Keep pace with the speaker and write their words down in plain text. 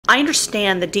I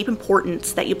understand the deep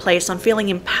importance that you place on feeling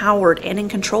empowered and in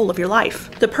control of your life.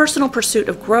 The personal pursuit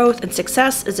of growth and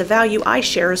success is a value I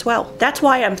share as well. That's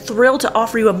why I'm thrilled to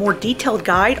offer you a more detailed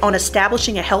guide on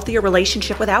establishing a healthier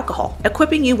relationship with alcohol,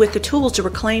 equipping you with the tools to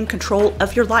reclaim control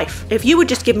of your life. If you would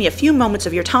just give me a few moments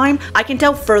of your time, I can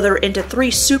delve further into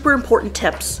 3 super important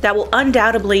tips that will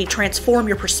undoubtedly transform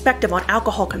your perspective on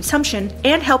alcohol consumption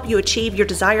and help you achieve your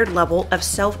desired level of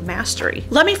self-mastery.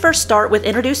 Let me first start with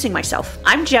introducing myself.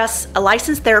 I'm Jess, a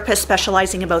licensed therapist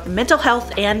specializing in both mental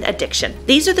health and addiction.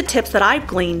 These are the tips that I've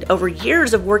gleaned over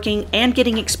years of working and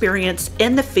getting experience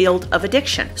in the field of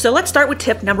addiction. So let's start with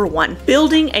tip number 1,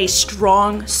 building a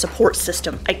strong support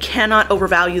system. I cannot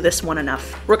overvalue this one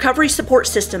enough. Recovery support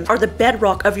systems are the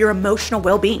bedrock of your emotional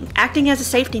well-being, acting as a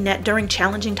safety net during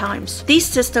challenging times. These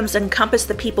systems encompass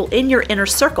the people in your inner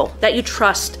circle that you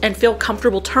trust and feel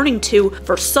comfortable turning to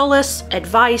for solace,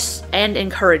 advice, and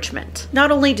encouragement.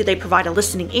 Not only do they provide a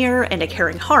listening ear and a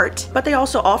caring heart, but they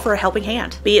also offer a helping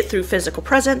hand, be it through physical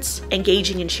presence,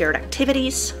 engaging in shared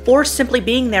activities, or simply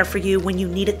being there for you when you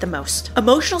need it the most.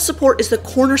 Emotional support is the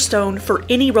cornerstone for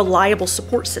any reliable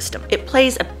support system. It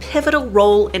plays a pivotal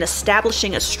role in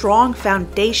establishing a strong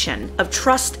foundation of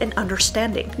trust and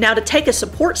understanding. Now, to take a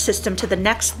support system to the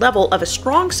next level of a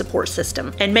strong support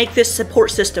system and make this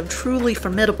support system truly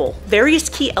formidable, various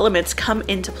key elements come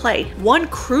into play. One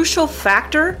crucial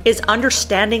factor is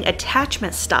understanding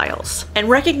attachment styles and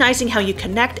recognizing how you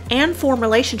connect and form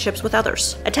relationships with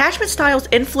others. Attachment styles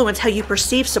influence how you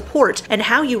perceive support and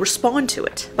how you respond to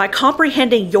it. By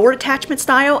comprehending your attachment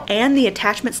style and the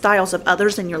attachment styles of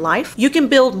others in your life, you can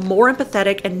build more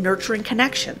empathetic and nurturing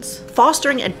connections,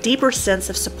 fostering a deeper sense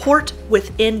of support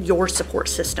within your support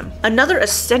system. Another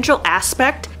essential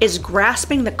aspect is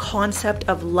grasping the concept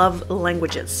of love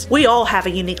languages. We all have a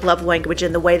unique love language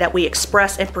in the way that we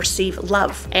express and perceive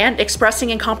love, and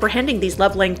expressing and comprehending these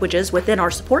love languages within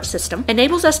our support system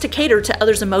enables us to cater to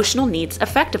others' emotional needs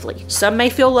effectively. Some may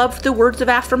feel loved through words of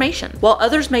affirmation, while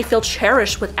others may feel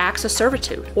cherished with acts of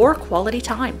servitude or quality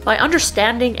time. By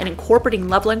understanding and incorporating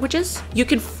love languages, you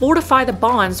can fortify the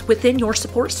bonds within your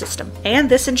support system, and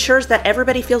this ensures that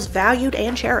everybody feels valued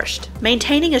and cherished.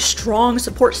 Maintaining a strong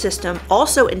support system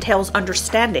also entails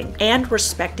understanding and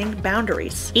respecting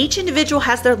boundaries. Each individual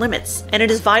has their limits, and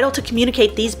it is vital to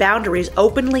communicate these boundaries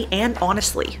openly and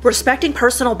honestly. Respecting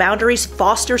personal boundaries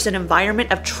fosters an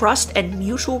environment of trust and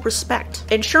mutual respect,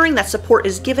 ensuring that support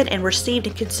is given and received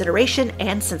in consideration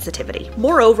and sensitivity.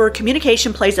 Moreover,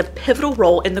 communication plays a pivotal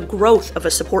role in the growth of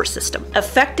a support system.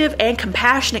 Effective and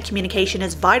compassionate communication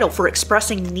is vital for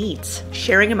expressing needs,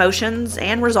 sharing emotions,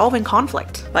 and resolving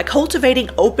conflict. By cultivating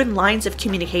open lines of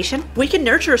communication, we can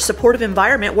nurture a supportive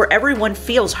environment where everyone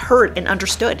feels heard and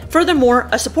understood. Furthermore,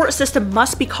 a support system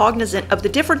must be cognizant of the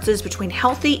differences between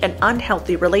healthy and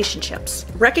unhealthy relationships.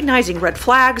 Recognizing red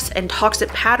flags and toxic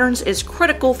patterns is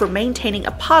critical for maintaining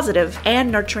a positive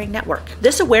and nurturing network.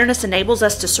 This awareness enables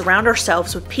us to surround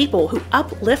ourselves with people who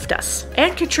uplift us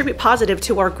and contribute positive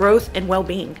to our growth and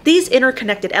well-being. These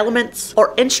interconnected elements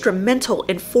are instrumental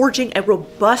in forging a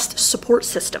robust support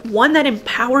system, one that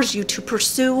empowers you to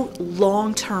pursue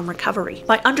long-term recovery.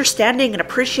 By understanding and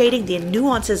appreciating the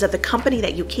nuances of the company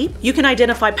that you keep, you can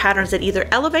identify patterns that either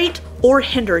elevate or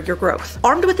hinder your growth.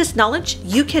 Armed with this knowledge,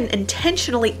 you can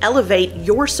intentionally elevate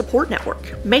your support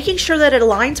network, making sure that it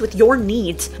aligns with your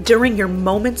needs during your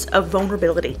moments of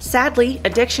vulnerability. Sadly,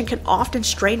 addiction can often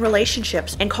strain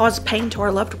relationships and cause pain to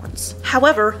our loved ones.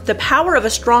 However, the power of a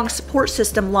strong support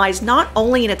system lies not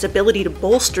only in its ability to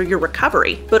bolster your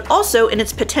recovery, but also in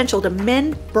its potential to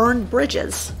mend burned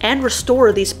bridges and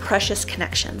restore these precious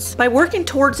connections. By working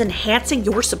towards enhancing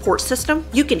your support system,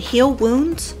 you can heal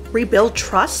wounds, rebuild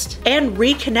trust, and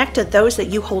reconnect to those that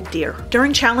you hold dear.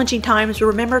 During challenging times,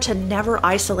 remember to never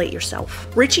isolate yourself.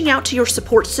 Reaching out to your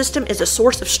support system is a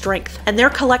source of strength, and their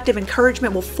collective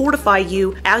encouragement will fortify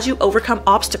you as you overcome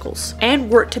obstacles and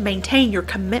work to maintain your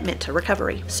commitment to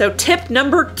recovery. So tip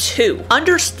number 2,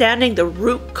 understanding the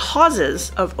root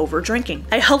causes of overdrinking.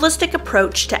 A holistic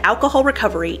approach to alcohol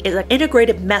recovery is an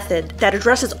integrated method that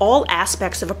addresses all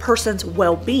aspects of a person's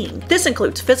well-being. This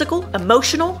includes physical,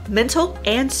 emotional, mental,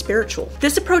 and spiritual.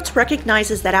 This approach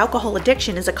recognizes that alcohol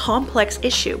addiction is a complex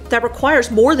issue that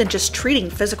requires more than just treating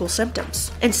physical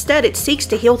symptoms. Instead, it seeks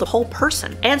to heal the whole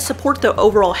person and support the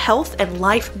overall health and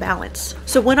life balance.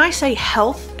 So when I say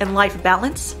health and life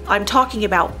balance, I'm talking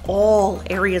about all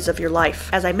areas of your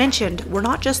life. As I mentioned, we're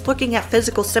not just looking at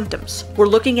physical symptoms. We're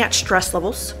looking at stress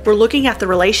levels. We're looking at the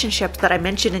relationships that I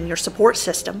mentioned in your support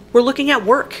system. We're looking at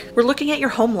work. We're looking at your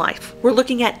home life. We're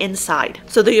looking at inside.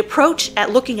 So the approach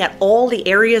at looking at all the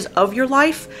areas areas of your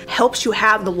life helps you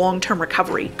have the long-term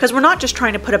recovery, because we're not just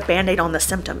trying to put a band-aid on the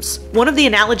symptoms. One of the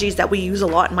analogies that we use a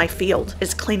lot in my field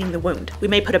is cleaning the wound. We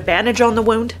may put a bandage on the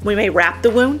wound, we may wrap the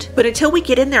wound, but until we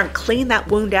get in there and clean that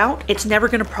wound out, it's never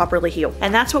going to properly heal.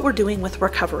 And that's what we're doing with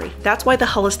recovery. That's why the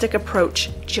holistic approach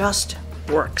just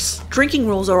works. Drinking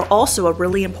rules are also a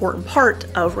really important part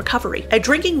of recovery. A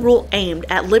drinking rule aimed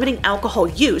at limiting alcohol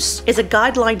use is a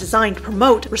guideline designed to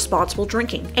promote responsible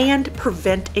drinking and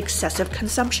prevent excessive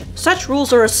consumption. Such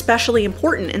rules are especially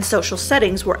important in social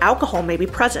settings where alcohol may be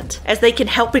present, as they can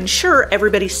help ensure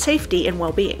everybody's safety and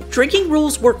well-being. Drinking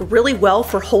rules work really well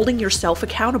for holding yourself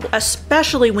accountable,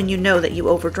 especially when you know that you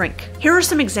overdrink. Here are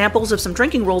some examples of some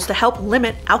drinking rules to help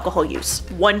limit alcohol use.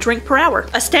 1 drink per hour.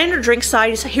 A standard drink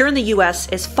size here in the US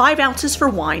is 5 ounces for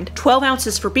wine, 12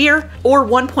 ounces for beer, or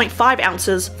 1.5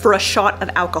 ounces for a shot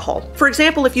of alcohol. For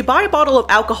example, if you buy a bottle of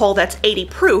alcohol that's 80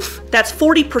 proof, that's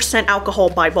 40% alcohol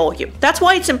by volume. That's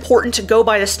why it's important to go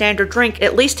by the standard drink,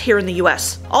 at least here in the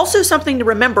US. Also, something to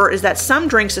remember is that some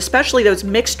drinks, especially those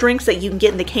mixed drinks that you can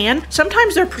get in the can,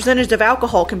 sometimes their percentage of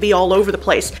alcohol can be all over the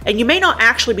place, and you may not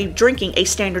actually be drinking a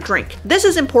standard drink. This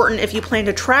is important if you plan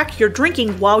to track your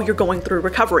drinking while you're going through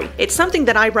recovery. It's something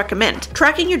that I recommend.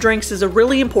 Tracking your drinks is a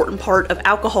really important part of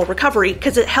alcohol recovery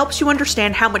because it helps you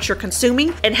understand how much you're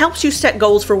consuming and helps you set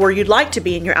goals for where you'd like to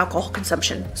be in your alcohol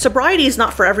consumption. Sobriety is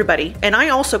not for everybody, and I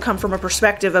also come from a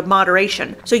perspective of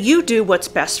moderation, so you do what's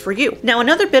best for you. Now,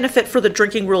 another benefit for the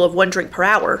drinking rule of 1 drink per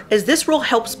hour is this rule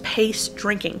helps pace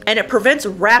drinking, and it prevents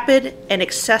rapid and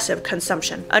excessive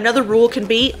consumption. Another rule can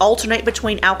be alternate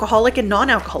between alcoholic and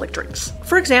non-alcoholic drinks.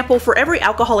 For example, for every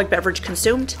alcoholic beverage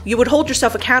consumed, you would hold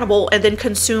yourself accountable and then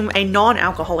consume a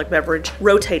non-alcoholic beverage,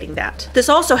 rotating that. This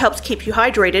also helps keep you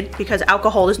hydrated because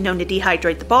alcohol is known to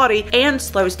dehydrate the body and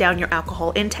slows down your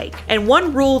alcohol intake. And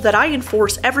one rule that I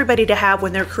enforce everybody to have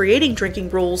when they're creating drinking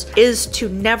rules is to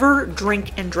never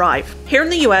drink and drive. Here in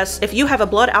the US, if you have a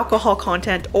blood alcohol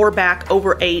content or BAC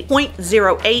over a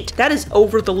 0.08, that is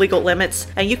over the legal limits,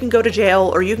 and you can go to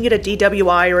jail or you can get a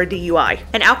DWI or a DUI.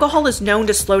 And alcohol is known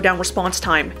to slow down response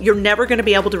time. You're never going to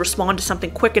be able to respond to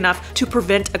something quick enough to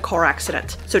prevent a car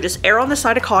accident. So just err on the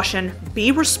side of caution,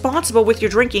 be responsible with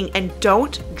your drinking, and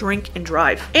don't drink and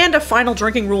drive. And a final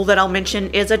drinking rule that I'll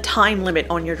mention is a time limit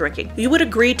on your drinking. You would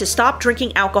agree to stop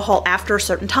drinking alcohol after a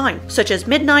certain time, such as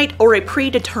midnight or a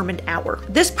predetermined hour.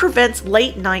 This prevents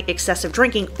late night excessive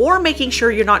drinking or making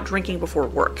sure you're not drinking before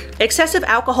work. Excessive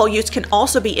alcohol use can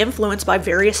also be influenced by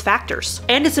various factors,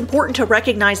 and it's important to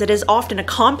recognize that it is often a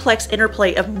complex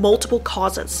interplay of multiple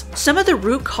causes. Some of the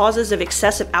root causes of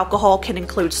excessive alcohol can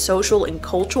include social and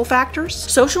cultural factors.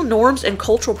 Social norms and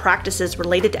cultural practices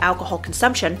related to alcohol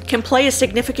consumption can play a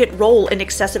significant role in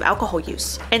excessive alcohol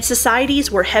use. In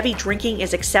societies where heavy drinking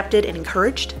is accepted and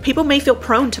encouraged, people may feel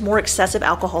prone to more excessive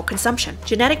alcohol consumption.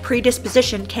 Genetic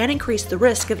predisposition can increase the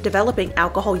risk of developing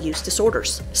alcohol use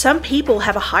disorders. Some people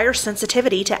have a higher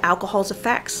sensitivity to alcohol's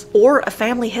effects or a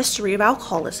family history of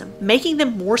alcoholism, making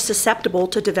them more susceptible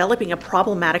to developing a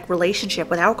problematic relationship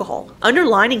with alcohol.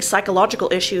 Underlying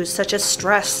psychological issues such as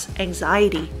stress,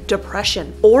 anxiety,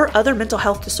 depression, or other mental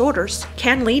health disorders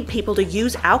can lead people to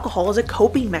use alcohol as a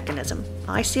coping mechanism.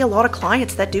 I see a lot of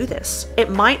clients that do this. It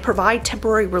might provide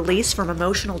temporary release from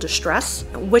emotional distress,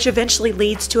 which eventually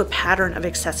leads to a pattern of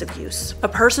excessive use. A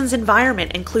person's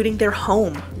environment, including their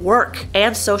home, work,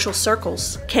 and social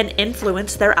circles, can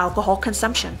influence their alcohol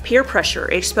consumption. Peer pressure,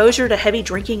 exposure to heavy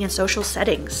drinking in social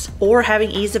settings, or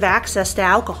having ease of access to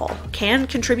alcohol can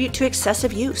contribute to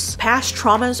excessive use. Past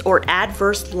traumas or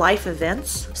adverse life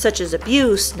events, such as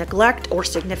abuse, neglect, or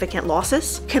significant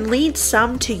losses, can lead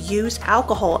some to use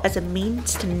alcohol as a means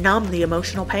to numb the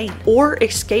emotional pain or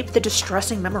escape the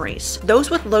distressing memories. Those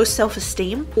with low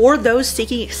self-esteem or those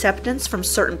seeking acceptance from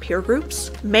certain peer groups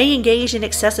may engage in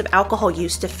excessive alcohol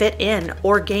use to fit in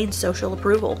or gain social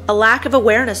approval. A lack of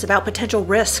awareness about potential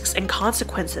risks and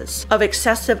consequences of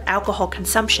excessive alcohol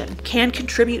consumption can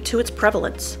contribute to its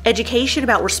prevalence. Education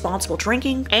about responsible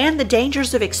drinking and the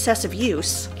dangers of excessive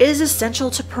use is essential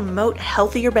to promote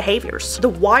healthier behaviors. The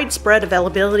widespread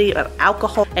availability of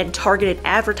alcohol and targeted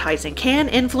advertising can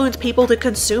influence people to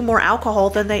consume more alcohol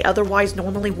than they otherwise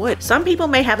normally would. Some people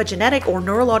may have a genetic or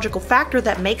neurological factor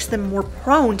that makes them more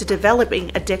prone to developing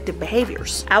addictive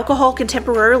behaviors. Alcohol can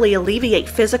temporarily alleviate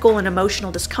physical and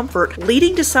emotional discomfort,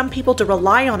 leading to some people to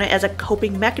rely on it as a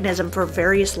coping mechanism for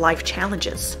various life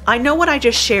challenges. I know what I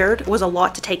just shared was a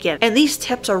lot to take in, and these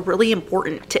tips are really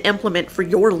important to implement for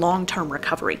your long-term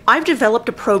recovery. I've developed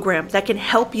a program that can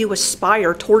help you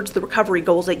aspire towards the recovery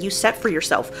goals that you set for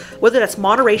yourself, whether that's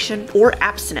moderation or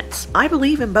abstinence. I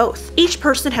believe in both. Each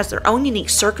person has their own unique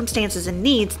circumstances and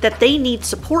needs that they need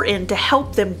support in to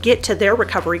help them get to their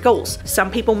recovery goals.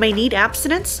 Some people may need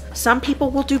abstinence, some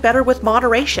people will do better with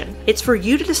moderation. It's for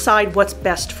you to decide what's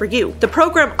best for you. The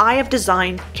program I have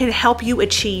designed can help you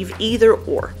achieve either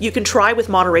or. You can try with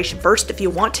moderation first if you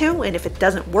want to, and if it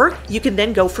doesn't work, you can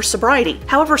then go for sobriety.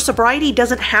 However, sobriety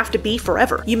doesn't have to be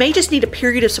forever. You may just need a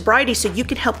period of sobriety so you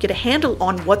can help get a handle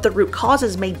on what the root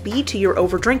causes may be to your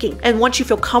overdrinking. And once you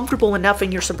feel comfortable enough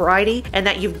in your sobriety and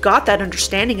that you've got that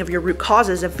understanding of your root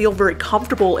causes and feel very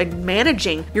comfortable in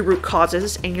managing your root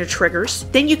causes and your triggers,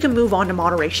 then you can move on to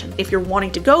moderation. If you're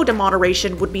wanting to go to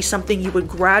moderation, would be something you would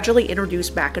gradually introduce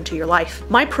back into your life.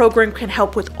 My program can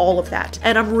help with all of that,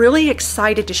 and I'm really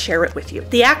excited to share it with you.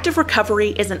 The Active Recovery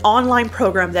is an online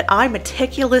program that I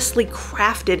meticulously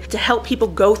crafted to help people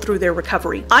go through their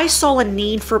recovery. I saw a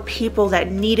need for people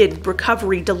that needed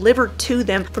recovery delivered to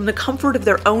them from the comfort of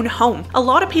their own home. A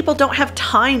lot of people don't have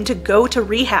time to go to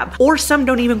rehab, or some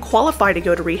don't even qualify to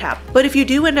go to rehab. But if you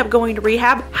do end up going to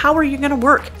rehab, how are you going to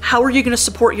work? How are you going to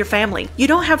support your family? You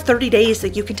don't have 30 days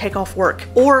that you can take off work.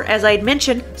 Or, as I had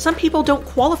mentioned, some people don't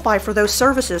qualify for those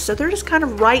services, so they're just kind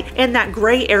of right in that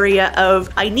gray area of,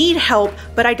 I need help,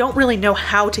 but I don't really know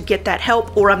how to get that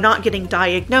help, or I'm not getting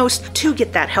diagnosed to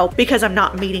get that help because I'm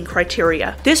not meeting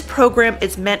criteria. This program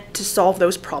is meant to solve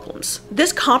those problems.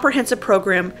 This comprehensive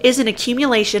program is an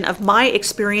accumulation of my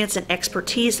experience and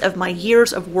expertise of my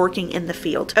years of working in the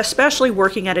field, especially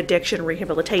working at addiction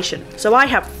rehabilitation. So I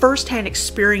have firsthand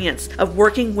experience of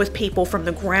working with people from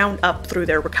the ground up through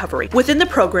their recovery. Within the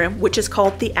program, which is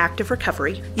called the Active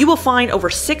Recovery, you will find over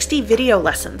 60 video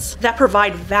lessons that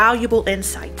provide valuable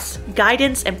insights,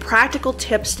 guidance, and practical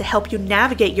tips to help you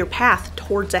navigate your path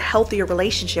towards a healthier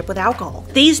relationship with alcohol.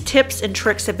 These tips and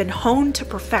tricks have been honed to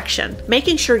perfection,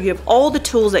 making sure you have all the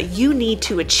tools that you need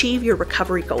to achieve your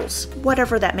recovery goals,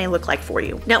 whatever that may look like for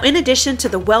you. Now, in addition to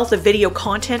the wealth of video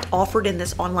content offered in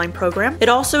this online program, it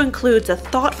also includes a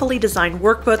thoughtfully designed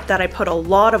workbook that I put a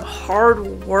lot of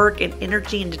hard work and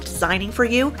energy into designing for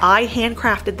you. I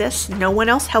handcrafted this, no one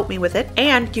else helped me with it,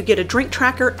 and you get a drink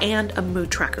tracker and a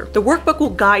mood tracker. The workbook will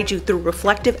guide you through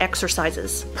reflective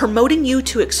exercises, promoting you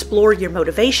to explore your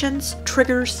motivations,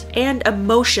 triggers, and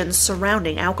emotions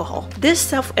surrounding alcohol. This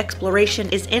self-exploration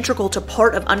is integral to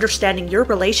part of understanding your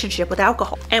relationship with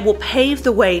alcohol and will pave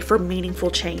the way for meaningful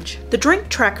change. The drink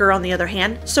tracker, on the other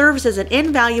hand, serves as an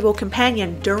invaluable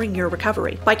companion during your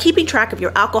recovery. By keeping track of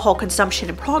your alcohol consumption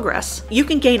and progress, you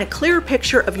can gain a clearer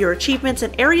picture of your achievements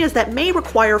and areas that may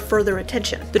require further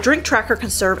attention. The drink tracker can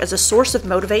serve as a source of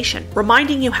motivation,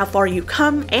 reminding you how far you've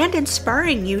come and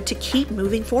inspiring you to keep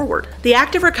moving forward. The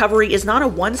Active Recovery is not a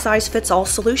one-size-fits-all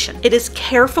solution. It is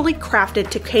carefully crafted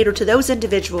to cater to those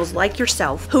individuals like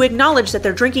yourself who acknowledge that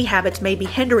their drinking habits may be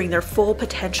hindering their full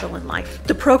potential in life.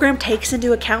 The program takes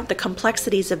into account the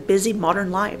complexities of busy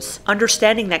modern lives,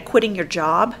 understanding that quitting your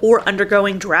job or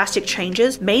undergoing drastic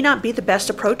changes may not be the best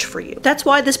approach for you. That's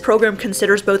why this program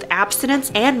considers both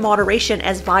abstinence and moderation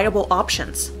as viable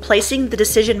options, placing the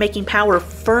decision-making power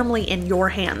firmly in your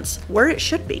hands, where it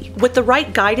should be. With the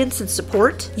right guidance and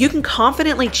support, you can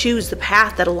confidently choose the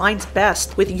path that aligns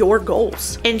best with your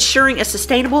goals, ensuring a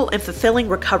sustainable and fulfilling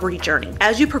recovery journey.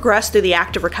 As you progress through the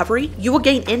Active Recovery, you will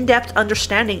gain in-depth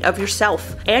understanding of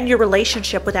yourself and your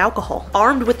relationship with alcohol.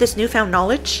 Armed with this newfound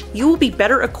knowledge, you will be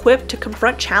better equipped to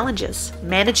confront challenges,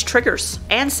 manage triggers,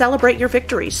 and celebrate your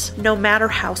victories, no matter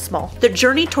how small. The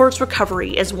journey towards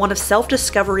recovery is one of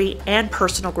self-discovery and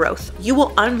personal growth. You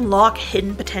will unlock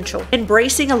hidden potential,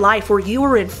 embracing a life where you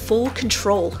are in full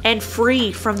control and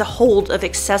free from the hold of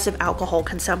excessive alcohol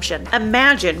consumption.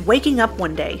 Imagine waking up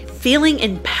one day, feeling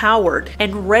empowered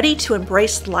and ready to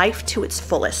embrace life to its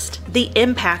fullest. The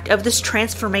impact of this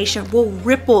transformation will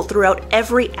ripple throughout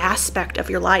every aspect of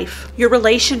your life. Your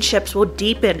relationships will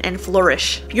deepen and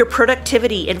flourish. Your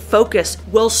productivity and focus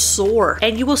will soar,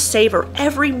 and you will savor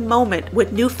every moment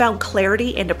with newfound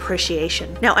clarity and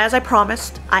appreciation. Now, as I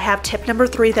promised, I have tip number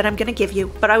 3 that I'm going to give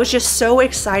you, but I was just so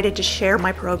excited to share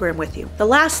my program with you. The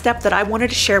last step that I wanted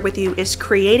to share with you is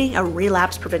creating a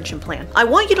relapse prevention plan. I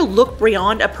want you to look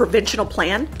beyond a preventional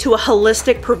plan to a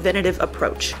holistic preventative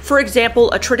approach. For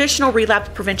example, a traditional relapse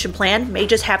prevention plan may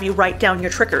just have you write down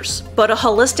your triggers, but a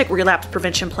holistic relapse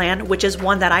prevention plan, which is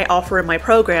one that I offer in my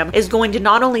program, is going to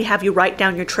not only have you write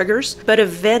down your triggers, but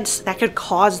events that could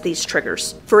cause these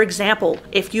triggers. For example,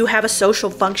 if you have a social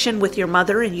function with your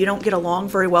mother and you don't get along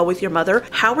very well with your mother,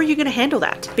 how are you going to handle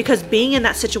that? Because being in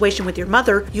that situation with your mother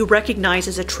another you recognize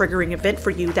as a triggering event for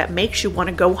you that makes you want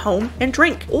to go home and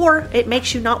drink, or it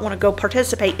makes you not want to go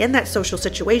participate in that social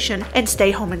situation and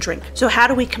stay home and drink. So how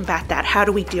do we combat that? How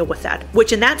do we deal with that?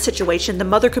 Which in that situation, the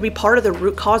mother could be part of the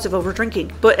root cause of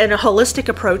overdrinking. But in a holistic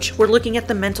approach, we're looking at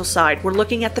the mental side, we're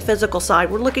looking at the physical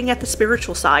side, we're looking at the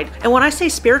spiritual side. And when I say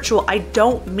spiritual, I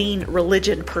don't mean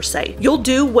religion per se. You'll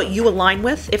do what you align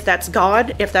with, if that's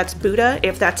God, if that's Buddha,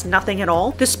 if that's nothing at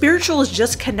all. The spiritual is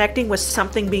just connecting with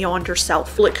something beyond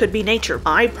yourself. Well, it could be nature.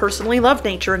 I personally love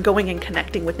nature and going and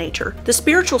connecting with nature. The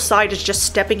spiritual side is just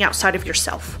stepping outside of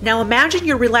yourself. Now imagine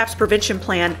your relapse prevention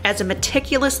plan as a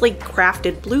meticulously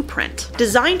crafted blueprint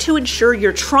designed to ensure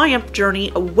your triumph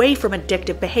journey away from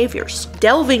addictive behaviors.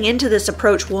 Delving into this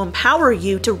approach will empower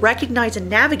you to recognize and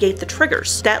navigate the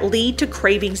triggers that lead to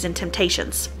cravings and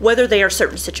temptations, whether they are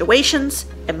certain situations,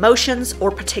 emotions,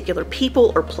 or particular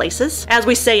people or places. As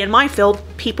we say in my field,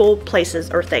 people, places,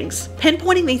 or things.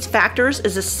 Pinpointing these factors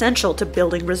is essential to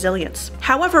building resilience.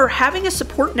 However, having a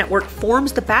support network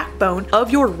forms the backbone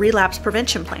of your relapse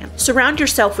prevention plan. Surround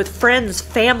yourself with friends,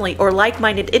 family, or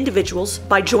like-minded individuals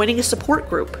by joining a support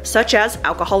group, such as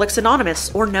Alcoholics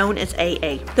Anonymous, or known as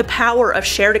AA. The power of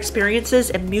shared experiences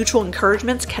and mutual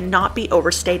encouragements cannot be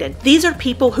overstated. These are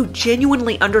people who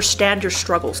genuinely understand your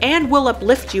struggles and will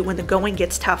uplift you when the going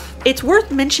gets tough. It's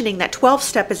worth mentioning that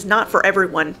 12-step is not for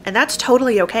everyone, and that's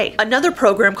totally okay. Another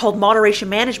program called Moderation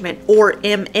Management, or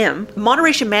MM.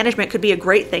 Moderation Management could be a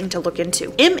great thing to look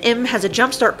into. MM has a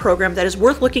jumpstart program that is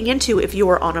worth looking into if you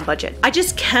are on a budget. I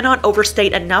just cannot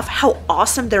overstate enough how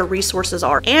awesome their resources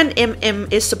are, and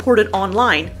MM is supported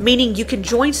online, meaning you can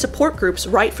join support groups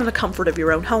right from the comfort of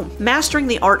your own home. Mastering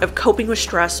the art of coping with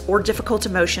stress or difficult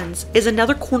emotions is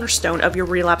another cornerstone of your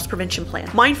relapse prevention plan.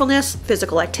 Mindfulness,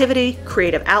 physical activity,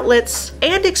 creative outlets,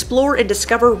 and explore and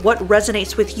discover what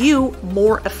resonates with you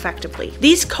more effectively.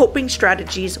 These coping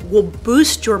strategies will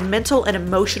boost your mental and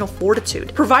emotional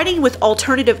fortitude, providing you with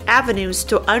alternative avenues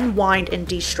to unwind and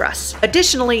de-stress.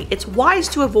 Additionally, it's wise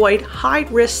to avoid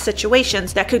high-risk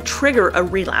situations that could trigger a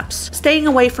relapse. Staying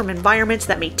away from environments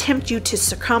that may tempt you to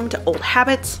succumb to old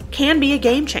habits can be a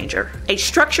game changer. A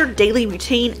structured daily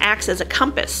routine acts as a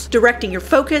compass, directing your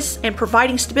focus and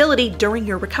providing stability during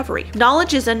your recovery.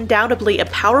 Knowledge is undoubtedly a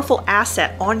powerful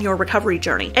asset on your recovery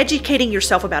journey. Educating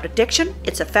yourself about addiction,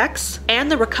 its effects,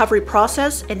 and the recovery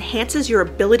process enhances your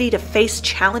ability to face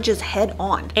challenges head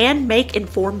on and make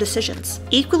informed decisions.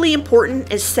 Equally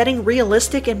important is setting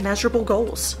realistic and measurable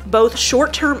goals, both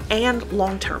short-term and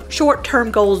long-term.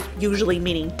 Short-term goals usually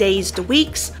meaning days to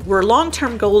weeks, where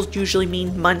long-term goals usually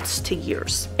mean months to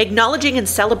years. Acknowledging and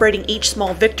celebrating each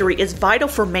small victory is vital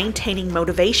for maintaining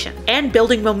motivation and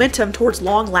building momentum towards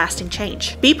long-lasting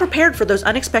change. Be prepared for those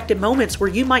unexpected moments where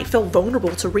you might feel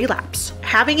vulnerable to relapse.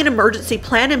 Having an emergency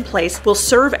plan in place will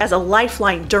serve as a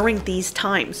lifeline during these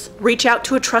times. Reach out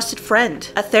to a trusted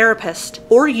friend, a therapist,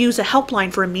 or use a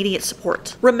helpline for immediate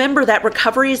support. Remember that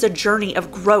recovery is a journey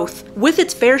of growth with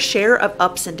its fair share of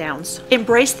ups and downs.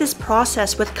 Embrace this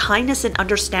process with kindness and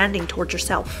understanding towards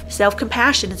yourself.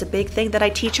 Self-compassion is a big thing that I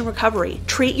teach in recovery.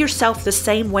 Treat yourself the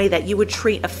same way that you would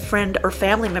treat a friend or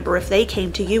family member if they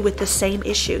came to you with the same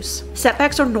issues.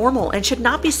 Setbacks are normal and should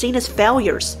not be seen as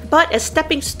failures, but as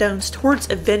stepping stones towards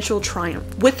eventual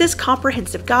triumph. With this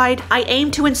comprehensive guide, I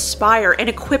aim to inspire and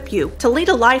equip you to lead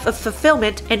a life of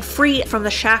fulfillment and free from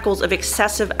the shackles of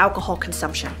excessive alcohol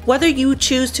consumption. Whether you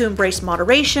choose to embrace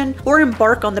moderation or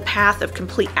embark on the path of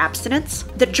complete abstinence,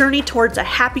 the journey towards a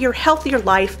happier, healthier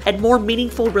life and more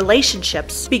meaningful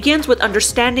relationships begins with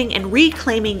understanding and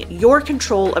reclaiming your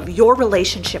control of your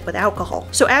relationship with alcohol.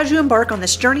 So as you embark on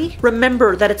this journey,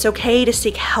 remember that it's okay to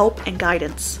seek help and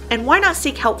guidance. And why not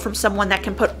seek help from someone that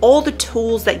can put all the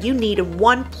tools that you need in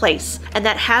one place and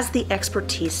that has the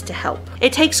expertise to help?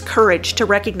 It takes courage to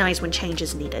recognize when change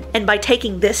is needed. And by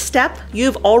taking this step,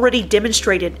 you've already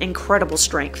demonstrated incredible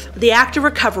strength. The Act of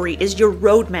Recovery is your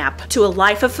roadmap to a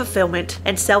life of fulfillment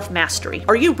and self-mastery.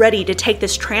 Are you ready to take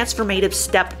this transformative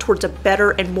step towards a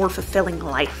better and more fulfilling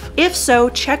life? If so,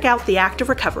 check out the Act of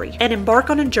Recovery and embark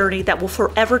on a journey that will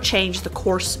forever change the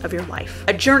course of your life.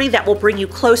 A journey that will bring you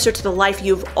closer to the life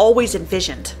you've always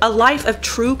envisioned. A life of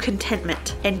true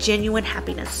contentment and genuine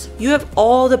happiness. You have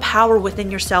all the power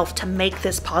within yourself to make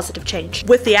this positive change.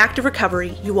 With the Act of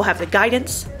Recovery, you will have the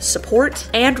guidance, support,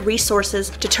 and resources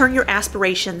to turn your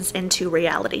aspirations into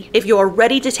reality. If you are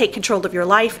ready to take control of your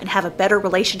life and have a better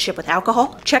relationship with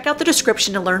alcohol, check out the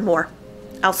description to learn more.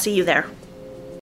 I'll see you there.